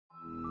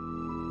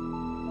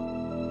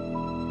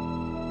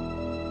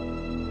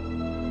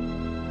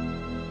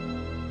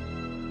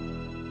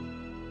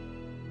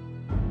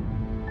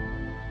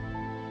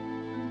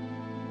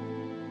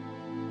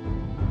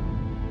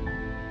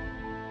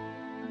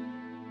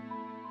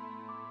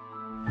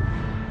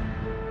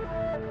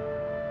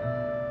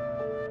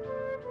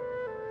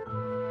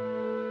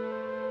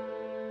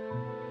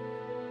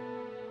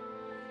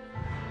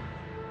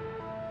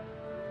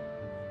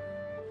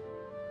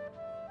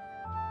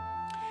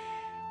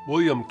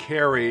William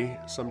Carey,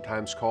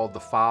 sometimes called the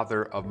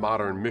father of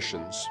modern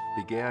missions,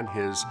 began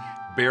his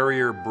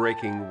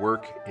barrier-breaking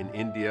work in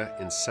India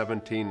in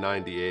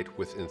 1798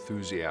 with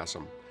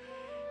enthusiasm.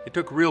 It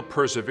took real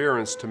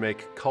perseverance to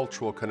make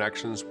cultural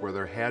connections where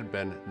there had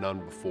been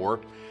none before,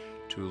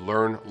 to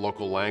learn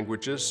local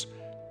languages,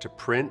 to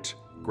print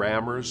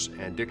grammars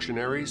and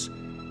dictionaries,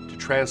 to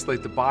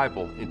translate the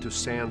Bible into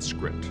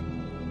Sanskrit.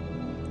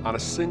 On a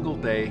single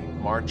day,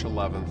 March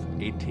 11,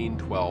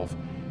 1812,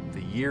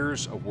 the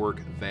years of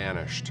work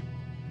vanished.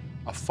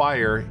 A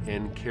fire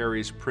in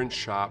Carey's print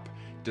shop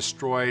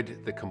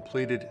destroyed the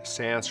completed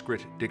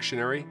Sanskrit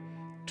dictionary,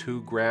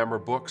 2 grammar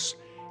books,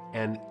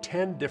 and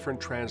 10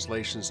 different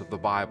translations of the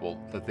Bible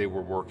that they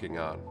were working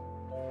on.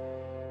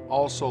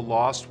 Also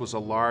lost was a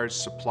large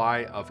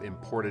supply of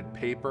imported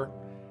paper,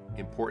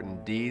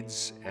 important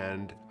deeds,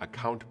 and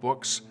account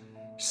books.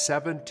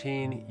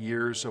 17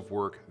 years of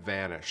work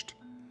vanished.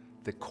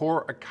 The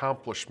core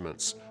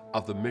accomplishments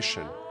of the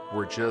mission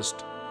were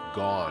just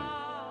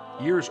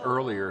gone. Years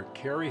earlier,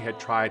 Carey had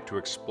tried to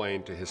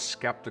explain to his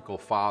skeptical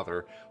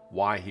father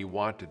why he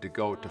wanted to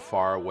go to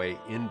faraway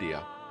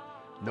India.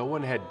 No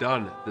one had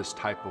done this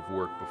type of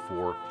work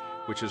before,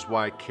 which is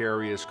why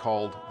Carey is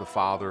called the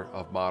father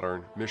of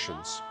modern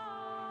missions.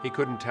 He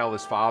couldn't tell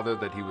his father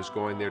that he was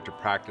going there to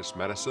practice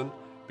medicine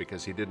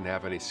because he didn't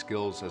have any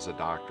skills as a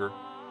doctor.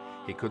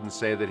 He couldn't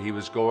say that he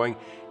was going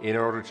in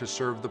order to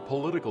serve the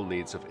political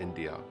needs of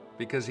India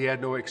because he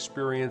had no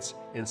experience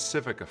in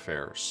civic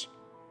affairs.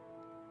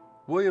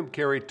 William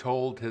Carey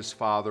told his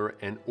father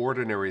an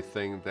ordinary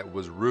thing that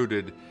was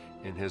rooted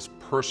in his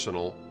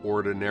personal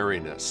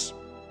ordinariness.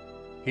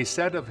 He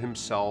said of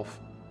himself,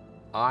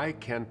 "I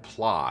can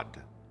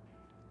plod."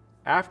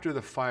 After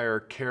the fire,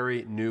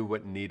 Carey knew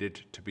what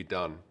needed to be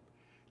done.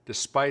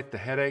 Despite the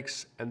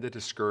headaches and the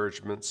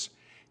discouragements,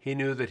 he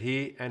knew that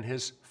he and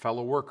his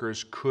fellow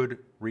workers could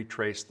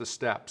retrace the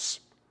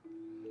steps.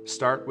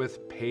 Start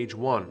with page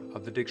 1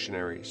 of the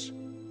dictionaries,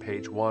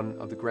 page 1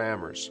 of the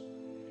grammars,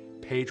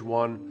 page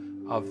 1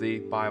 of the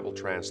Bible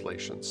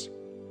translations,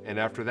 and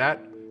after that,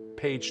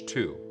 page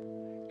 2,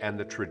 and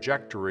the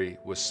trajectory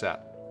was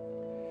set.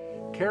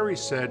 Carey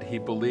said he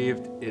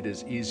believed it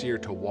is easier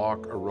to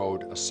walk a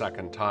road a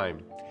second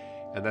time,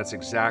 and that's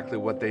exactly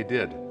what they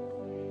did.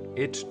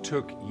 It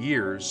took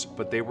years,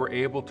 but they were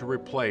able to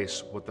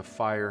replace what the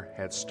fire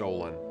had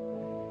stolen.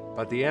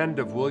 By the end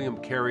of William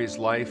Carey's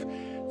life,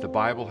 the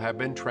Bible had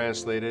been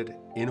translated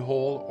in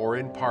whole or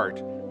in part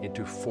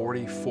into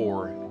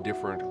 44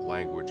 different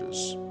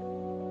languages.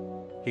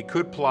 He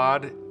could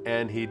plod,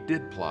 and he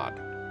did plod,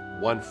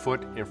 1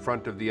 foot in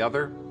front of the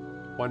other,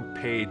 1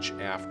 page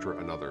after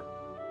another.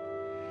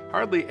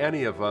 Hardly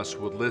any of us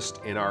would list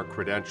in our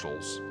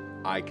credentials,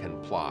 "I can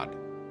plod."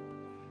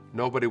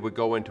 Nobody would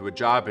go into a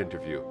job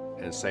interview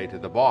and say to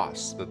the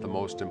boss that the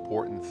most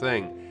important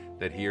thing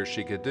that he or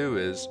she could do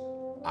is,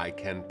 "I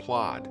can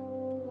plod."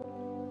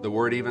 The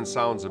word even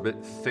sounds a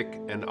bit thick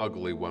and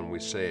ugly when we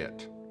say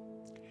it.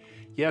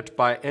 Yet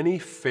by any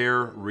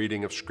fair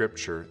reading of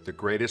Scripture, the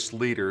greatest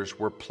leaders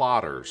were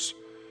plodders.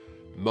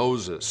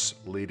 Moses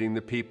leading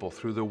the people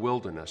through the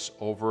wilderness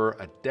over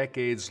a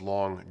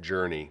decades-long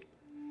journey.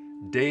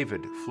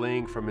 David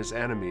fleeing from his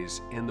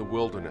enemies in the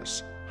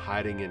wilderness,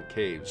 hiding in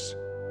caves.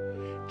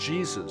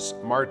 Jesus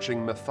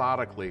marching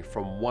methodically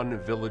from one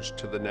village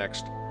to the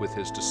next with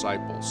his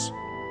disciples.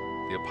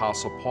 The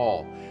Apostle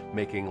Paul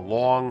making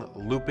long,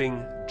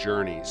 looping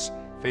journeys,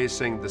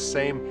 facing the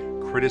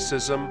same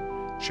criticism,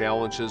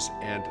 challenges,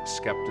 and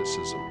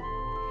skepticism.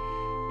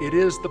 It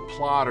is the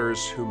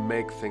plodders who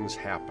make things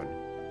happen.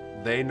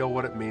 They know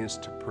what it means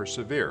to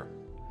persevere.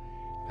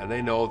 And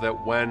they know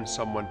that when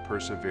someone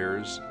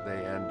perseveres,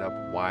 they end up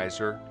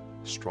wiser,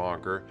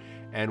 stronger,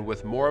 and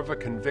with more of a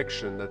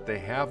conviction that they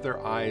have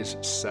their eyes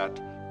set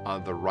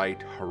on the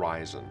right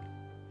horizon.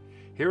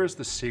 Here is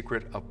the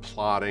secret of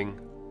plodding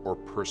or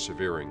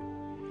persevering.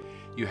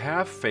 You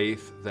have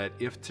faith that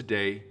if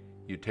today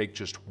you take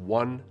just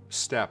 1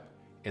 step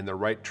in the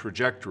right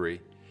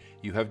trajectory,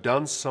 you have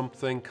done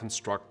something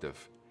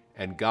constructive,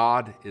 and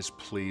God is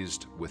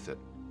pleased with it.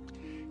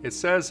 It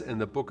says in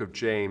the book of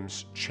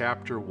James,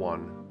 chapter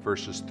 1,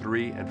 verses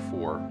 3 and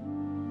 4,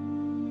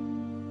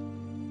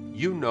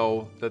 "You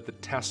know that the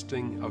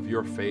testing of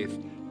your faith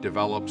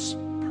develops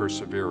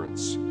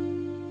perseverance.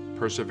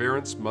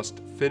 Perseverance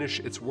must finish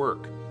its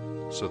work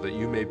so that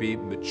you may be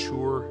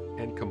mature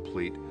and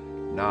complete,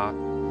 not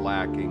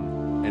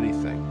lacking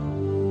anything."